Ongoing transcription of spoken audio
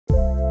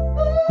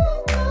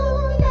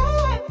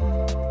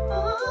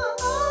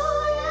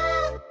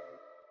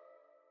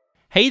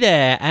Hey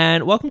there,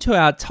 and welcome to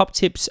our top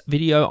tips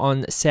video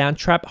on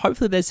Soundtrap.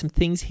 Hopefully there's some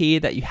things here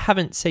that you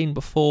haven't seen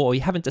before or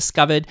you haven't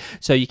discovered,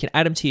 so you can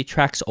add them to your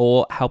tracks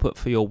or help it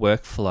for your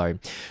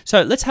workflow.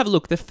 So let's have a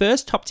look. The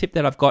first top tip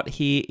that I've got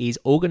here is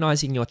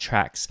organizing your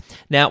tracks.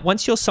 Now,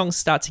 once your songs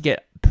start to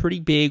get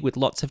pretty big with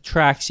lots of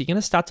tracks, you're going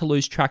to start to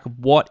lose track of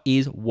what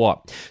is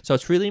what. So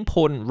it's really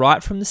important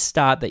right from the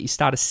start that you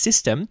start a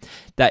system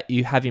that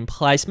you have in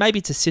place. Maybe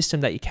it's a system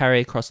that you carry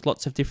across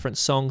lots of different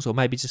songs, or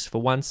maybe just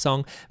for one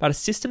song, but a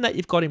system that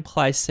you've got in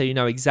place so you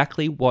know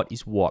exactly what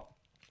is what.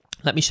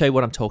 Let me show you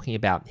what I'm talking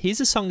about.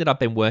 Here's a song that I've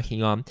been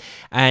working on,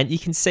 and you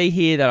can see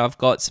here that I've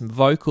got some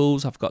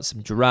vocals, I've got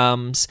some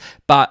drums,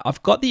 but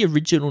I've got the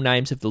original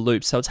names of the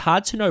loops, so it's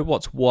hard to know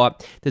what's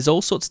what. There's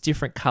all sorts of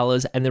different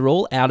colors, and they're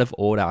all out of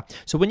order.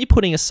 So when you're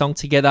putting a song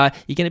together,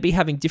 you're going to be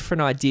having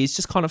different ideas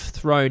just kind of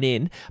thrown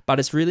in, but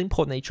it's really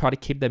important that you try to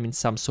keep them in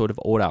some sort of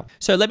order.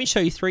 So let me show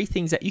you 3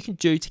 things that you can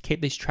do to keep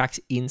these tracks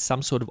in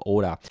some sort of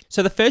order.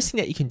 So the first thing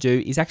that you can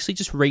do is actually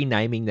just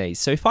renaming these.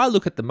 So if I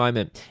look at the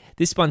moment,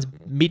 this one's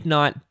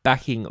Midnight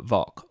Backing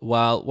Voc.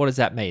 Well, what does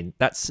that mean?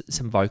 That's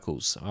some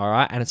vocals, all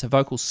right? And it's a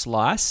vocal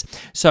slice.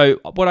 So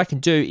what I can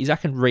do is I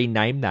can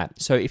rename that.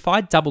 So if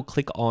I double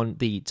click on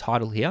the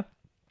title here,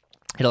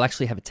 it'll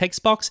actually have a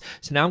text box.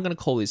 So now I'm going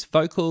to call this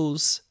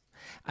vocals,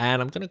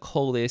 and I'm going to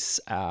call this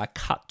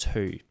cut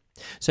 2.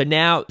 So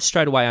now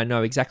straight away I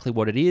know exactly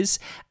what it is,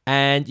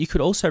 and you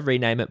could also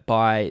rename it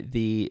by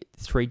the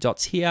 3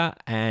 dots here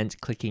and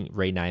clicking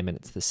rename, and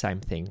it's the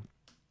same thing.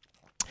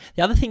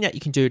 The other thing that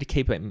you can do to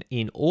keep it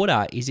in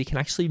order is you can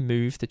actually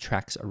move the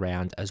tracks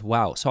around as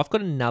well. So I've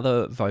got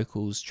another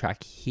vocals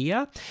track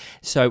here.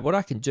 So what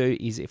I can do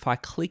is if I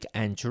click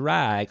and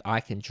drag,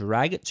 I can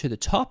drag it to the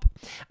top.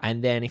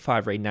 And then if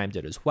I've renamed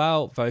it as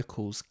well,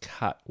 vocals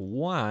cut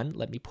 1,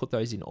 let me put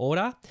those in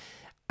order.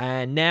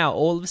 And now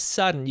all of a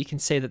sudden you can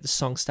see that the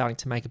song's starting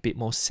to make a bit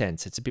more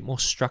sense. It's a bit more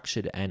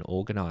structured and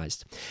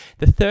organized.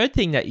 The third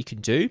thing that you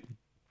can do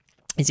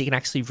is you can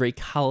actually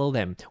recolor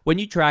them. When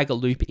you drag a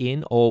loop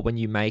in, or when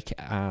you make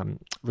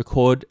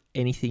record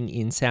anything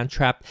in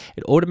Soundtrap,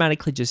 it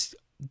automatically just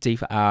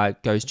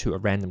goes to a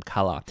random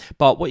color.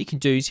 But what you can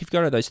do is if you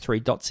go to those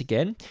 3 dots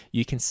again,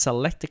 you can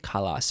select a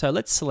color. So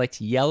let's select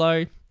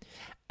yellow.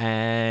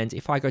 And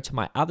if I go to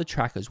my other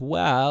track as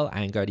well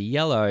and go to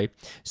yellow,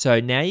 so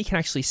now you can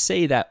actually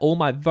see that all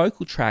my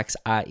vocal tracks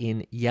are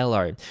in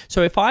yellow.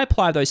 So if I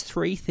apply those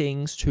 3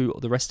 things to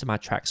the rest of my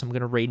tracks, I'm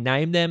going to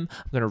rename them,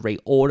 I'm going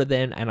to reorder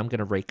them, and I'm going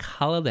to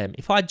recolor them.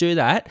 If I do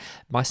that,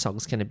 my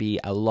song's going to be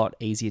a lot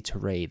easier to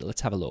read.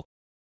 Let's have a look.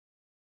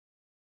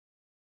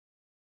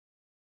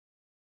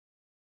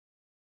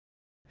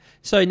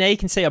 So now you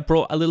can see I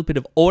brought a little bit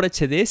of order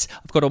to this.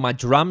 I've got all my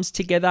drums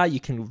together. You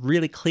can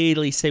really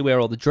clearly see where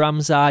all the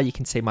drums are. You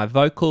can see my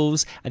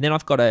vocals. And then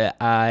I've got a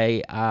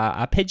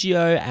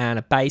arpeggio and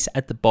a bass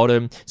at the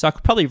bottom. So I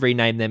could probably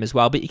rename them as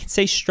well. But you can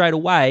see straight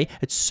away,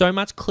 it's so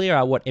much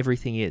clearer what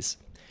everything is.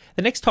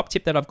 The next top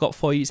tip that I've got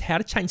for you is how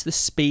to change the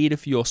speed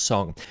of your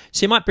song.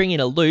 So you might bring in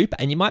a loop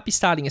and you might be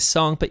starting a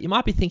song, but you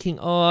might be thinking,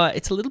 oh,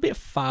 it's a little bit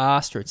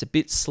fast or it's a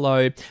bit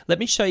slow. Let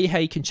me show you how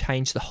you can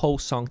change the whole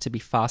song to be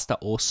faster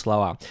or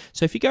slower.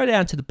 So if you go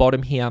down to the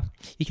bottom here,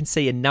 you can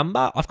see a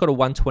number. I've got a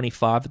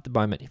 125 at the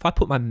moment. If I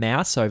put my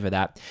mouse over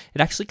that,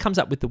 it actually comes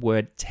up with the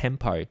word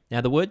tempo.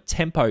 Now the word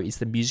tempo is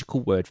the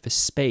musical word for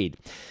speed.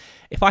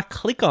 If I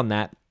click on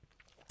that,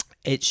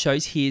 it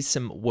shows here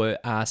some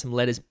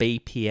letters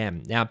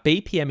BPM. Now,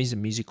 BPM is a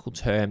musical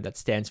term that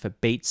stands for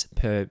beats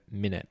per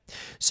minute.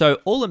 So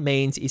all it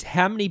means is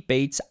how many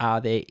beats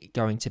are there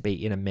going to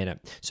be in a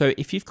minute. So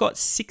if you've got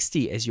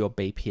 60 as your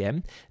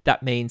BPM,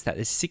 that means that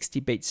there's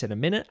 60 beats in a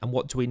minute. And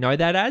what do we know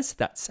that as?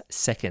 That's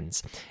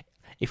seconds.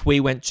 If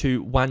we went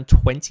to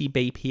 120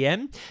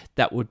 BPM,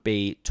 that would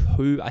be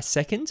 2 a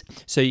second.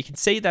 So you can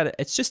see that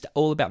it's just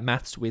all about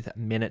maths with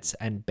minutes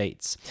and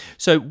beats.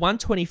 So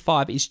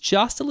 125 is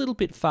just a little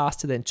bit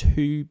faster than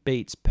 2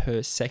 beats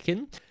per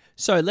second.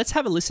 So let's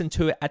have a listen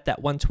to it at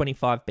that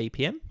 125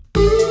 BPM.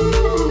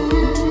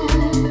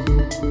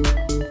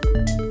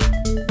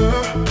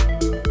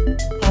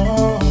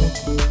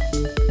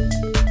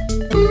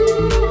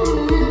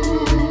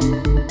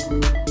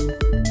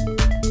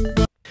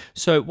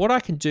 So what I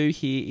can do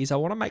here is I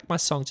want to make my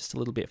song just a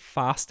little bit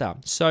faster.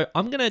 So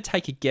I'm going to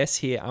take a guess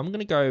here. I'm going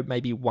to go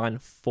maybe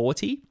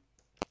 140.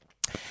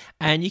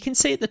 And you can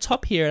see at the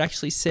top here, it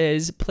actually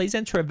says, please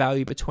enter a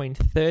value between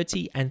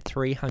 30 and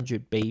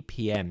 300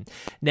 BPM.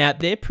 Now,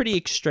 they're pretty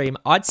extreme.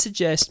 I'd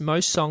suggest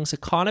most songs are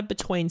kind of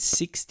between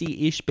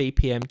 60-ish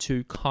BPM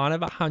to kind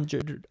of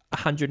 100,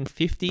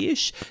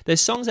 150-ish. There's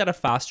songs that are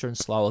faster and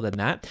slower than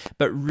that,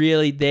 but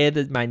really they're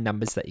the main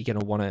numbers that you're going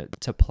to want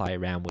to play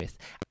around with.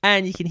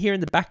 And you can hear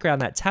in the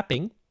background that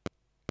tapping.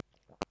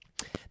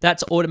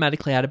 That's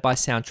automatically added by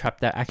Soundtrap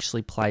that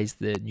actually plays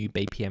the new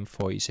BPM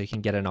for you so you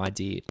can get an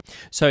idea.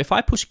 So if I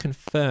push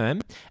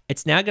confirm,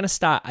 it's now going to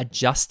start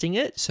adjusting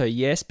it. So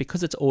yes,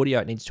 because it's audio,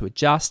 it needs to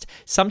adjust.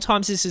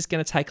 Sometimes this is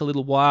going to take a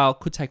little while,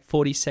 could take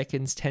 40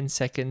 seconds, 10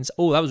 seconds.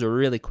 Oh, that was a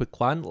really quick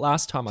one.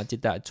 Last time I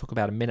did that, it took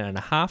about a minute and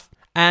a half.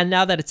 And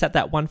now that it's at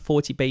that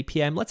 140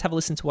 BPM, let's have a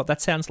listen to what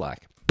that sounds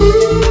like.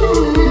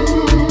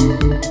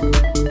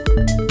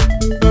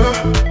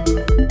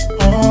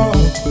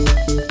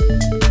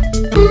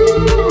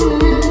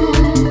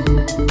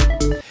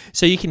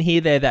 So you can hear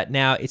there that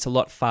now it's a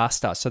lot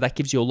faster. So that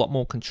gives you a lot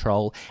more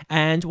control.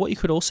 And what you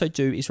could also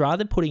do is, rather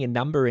than putting a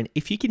number in,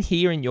 if you can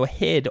hear in your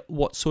head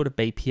what sort of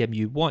BPM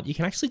you want, you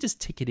can actually just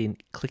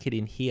click it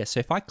in here. So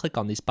if I click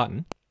on this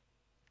button,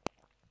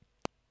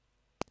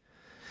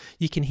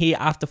 you can hear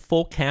after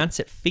 4 counts,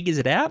 it figures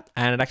it out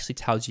and it actually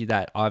tells you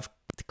that I've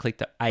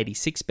clicked at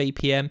 86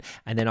 BPM,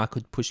 and then I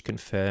could push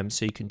confirm,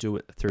 so you can do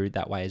it through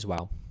that way as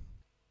well.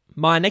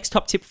 My next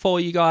top tip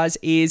for you guys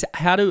is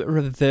how to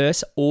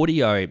reverse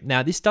audio.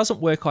 Now, this doesn't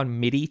work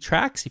on MIDI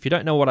tracks. If you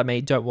don't know what I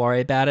mean, don't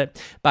worry about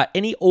it. But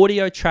any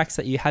audio tracks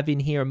that you have in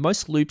here, and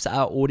most loops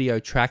are audio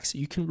tracks,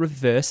 you can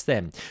reverse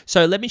them.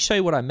 So let me show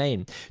you what I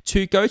mean.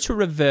 To go to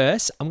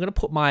reverse, I'm going to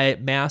put my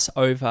mouse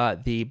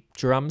over the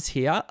drums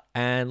here,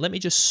 and let me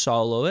just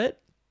solo it.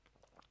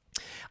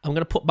 I'm going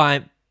to put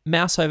my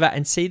mouse over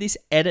and see this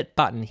edit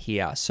button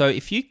here. So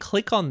if you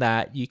click on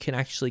that, you can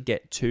actually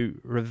get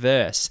to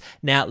reverse.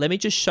 Now, let me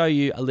just show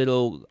you a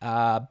little,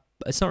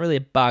 it's not really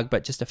a bug,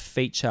 but just a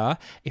feature.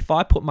 If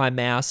I put my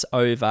mouse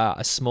over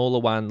a smaller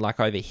one, like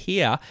over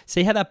here,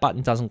 see how that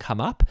button doesn't come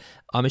up?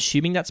 I'm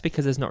assuming that's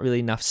because there's not really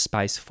enough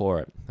space for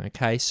it.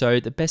 Okay, so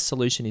the best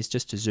solution is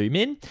just to zoom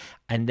in,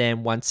 and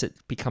then once it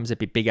becomes a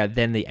bit bigger,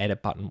 then the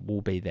edit button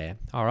will be there.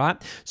 All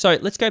right, so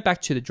let's go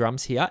back to the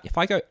drums here. If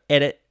I go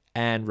edit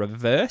and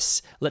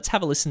reverse, let's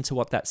have a listen to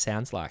what that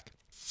sounds like.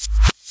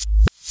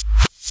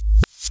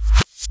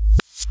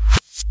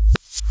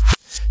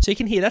 So you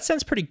can hear that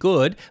sounds pretty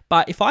good,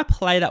 but if I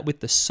play that with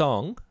the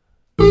song,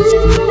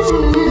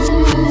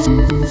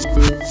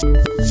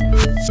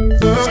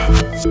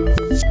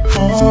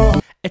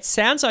 it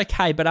sounds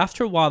okay, but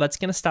after a while, that's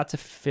going to start to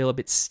feel a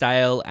bit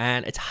stale,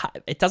 and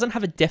it doesn't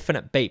have a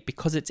definite beat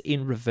because it's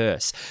in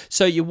reverse.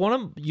 So you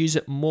want to use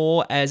it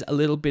more as a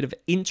little bit of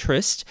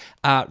interest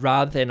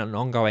rather than an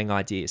ongoing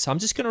idea. So I'm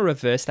just going to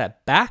reverse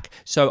that back.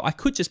 So I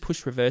could just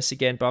push reverse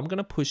again, but I'm going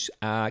to push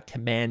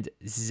Command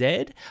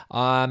Z.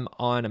 I'm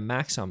on a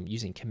Mac, so I'm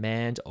using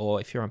Command, or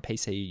if you're on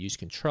PC, you use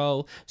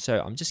Control.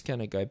 So I'm just going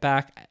to go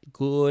back.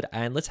 Good,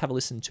 and let's have a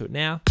listen to it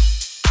now.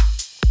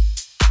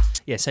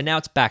 Yeah, so now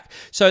it's back.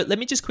 So let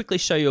me just quickly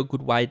show you a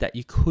good way that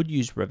you could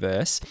use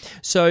reverse.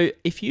 So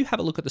if you have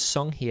a look at the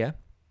song here,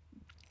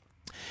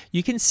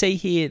 you can see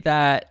here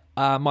that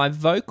my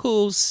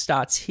vocals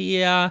starts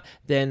here,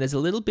 then there's a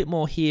little bit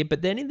more here,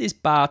 but then in this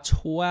bar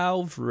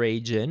 12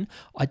 region,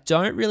 I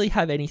don't really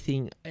have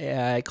anything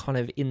kind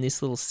of in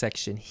this little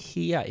section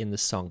here in the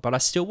song, but I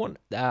still want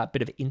a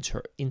bit of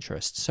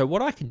interest. So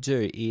what I can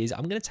do is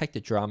I'm going to take the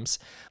drums,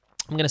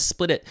 I'm going to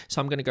split it. So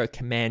I'm going to go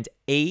Command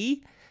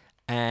E,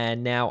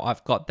 and now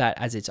I've got that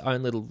as its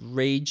own little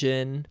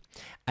region.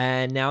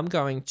 And now I'm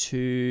going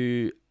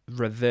to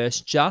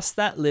reverse just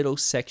that little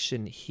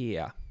section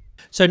here.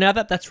 So now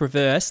that that's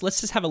reversed,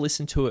 let's just have a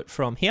listen to it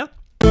from here.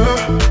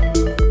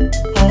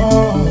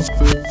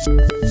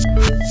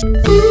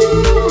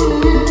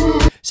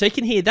 So you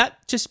can hear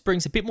that just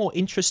brings a bit more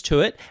interest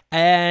to it,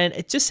 and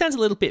it just sounds a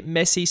little bit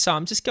messy. So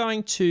I'm just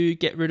going to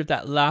get rid of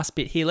that last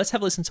bit here. Let's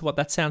have a listen to what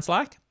that sounds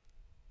like.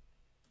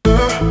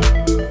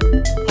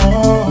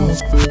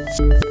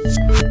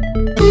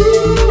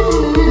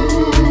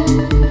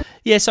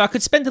 Yeah, so I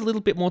could spend a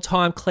little bit more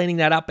time cleaning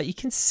that up, but you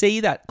can see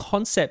that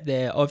concept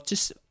there of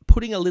just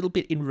putting a little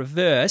bit in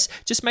reverse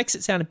just makes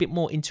it sound a bit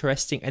more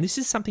interesting. And this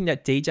is something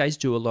that DJs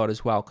do a lot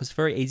as well, because it's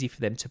very easy for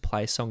them to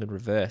play a song in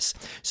reverse.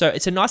 So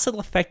it's a nice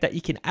little effect that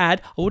you can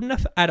add. I wouldn't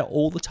have to add it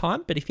all the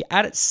time, but if you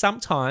add it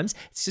sometimes,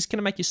 it's just going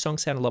to make your song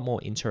sound a lot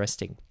more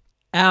interesting.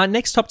 Our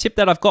next top tip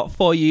that I've got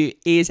for you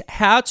is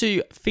how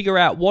to figure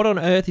out what on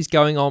earth is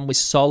going on with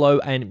solo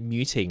and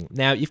muting.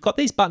 Now, you've got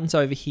these buttons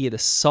over here, the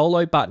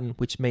solo button,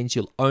 which means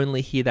you'll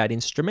only hear that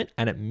instrument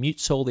and it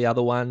mutes all the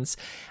other ones.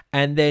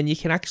 And then you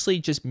can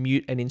actually just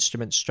mute an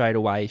instrument straight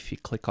away if you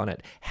click on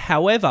it.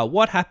 However,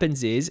 what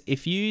happens is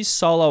if you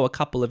solo a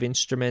couple of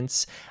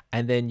instruments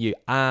and then you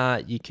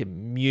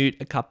can mute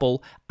a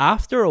couple,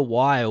 after a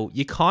while,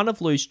 you kind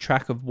of lose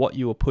track of what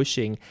you were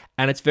pushing,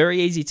 and it's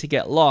very easy to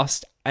get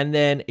lost. And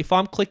then if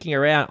I'm clicking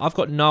around, I've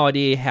got no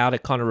idea how to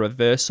kind of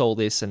reverse all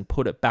this and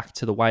put it back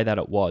to the way that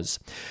it was.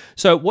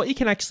 So what you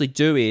can actually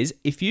do is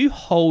if you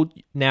hold,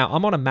 now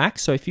I'm on a Mac,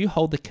 so if you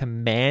hold the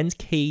Command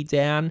key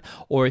down,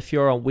 or if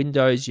you're on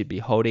Windows, you'd be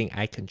holding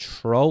a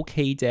Control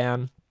key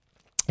down.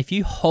 If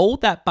you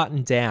hold that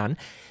button down,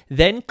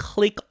 then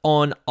click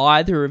on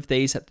either of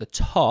these at the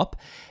top.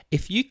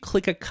 If you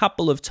click a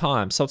couple of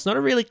times, so it's not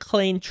a really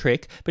clean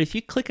trick, but if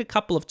you click a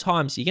couple of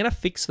times, you're going to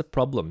fix the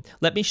problem.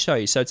 Let me show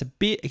you. So it's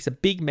a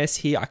big mess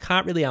here. I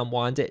can't really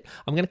unwind it.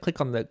 I'm going to click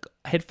on the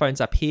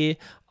headphones up here.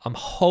 I'm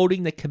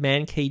holding the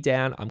Command key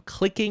down. I'm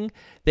clicking.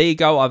 There you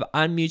go. I've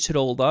unmuted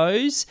all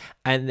those.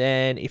 And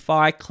then if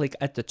I click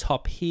at the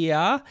top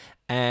here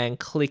and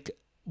click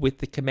with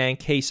the Command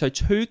key, so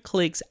 2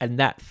 clicks and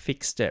that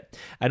fixed it,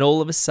 and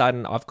all of a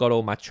sudden I've got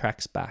all my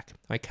tracks back.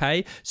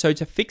 Okay, so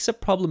to fix a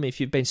problem,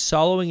 if you've been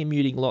soloing and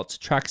muting lots of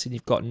tracks and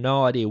you've got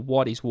no idea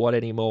what is what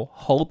anymore,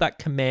 hold that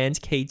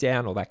command key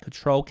down or that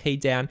control key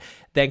down,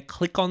 then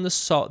click on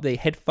the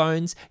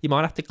headphones. You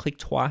might have to click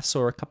twice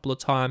or a couple of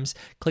times.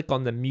 Click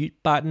on the mute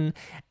button.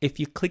 If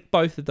you click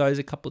both of those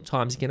a couple of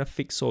times, you're going to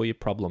fix all your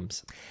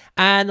problems.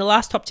 And the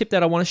last top tip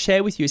that I want to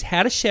share with you is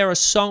how to share a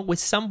song with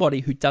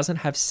somebody who doesn't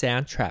have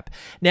Soundtrap.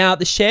 Now,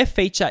 the share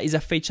feature is a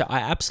feature I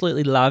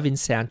absolutely love in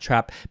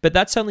Soundtrap, but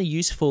that's only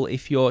useful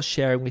if you're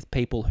sharing with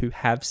people who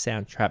have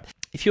Soundtrap.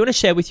 If you want to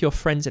share with your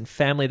friends and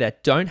family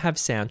that don't have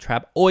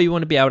Soundtrap, or you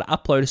want to be able to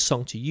upload a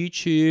song to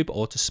YouTube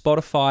or to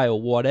Spotify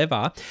or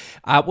whatever,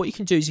 what you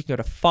can do is you can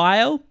go to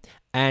File,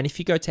 and if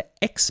you go to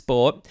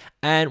Export,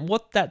 and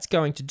what that's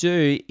going to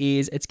do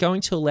is it's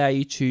going to allow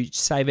you to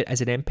save it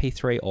as an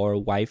MP3 or a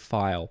WAV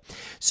file.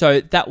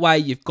 So that way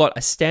you've got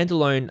a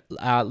standalone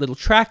little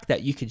track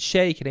that you can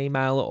share, you can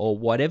email or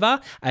whatever,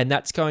 and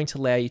that's going to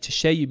allow you to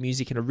share your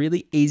music in a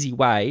really easy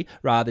way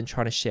rather than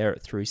trying to share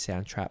it through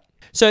Soundtrap.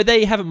 So there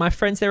you have it, my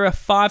friends. There are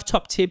 5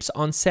 top tips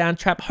on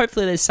Soundtrap.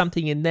 Hopefully there's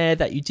something in there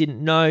that you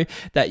didn't know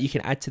that you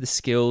can add to the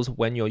skills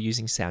when you're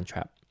using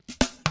Soundtrap.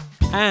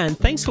 And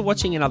thanks for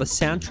watching another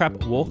Soundtrap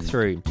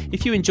walkthrough.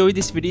 If you enjoyed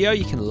this video,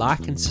 you can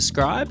like and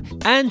subscribe.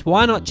 And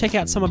why not check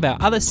out some of our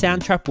other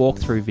Soundtrap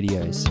walkthrough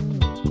videos.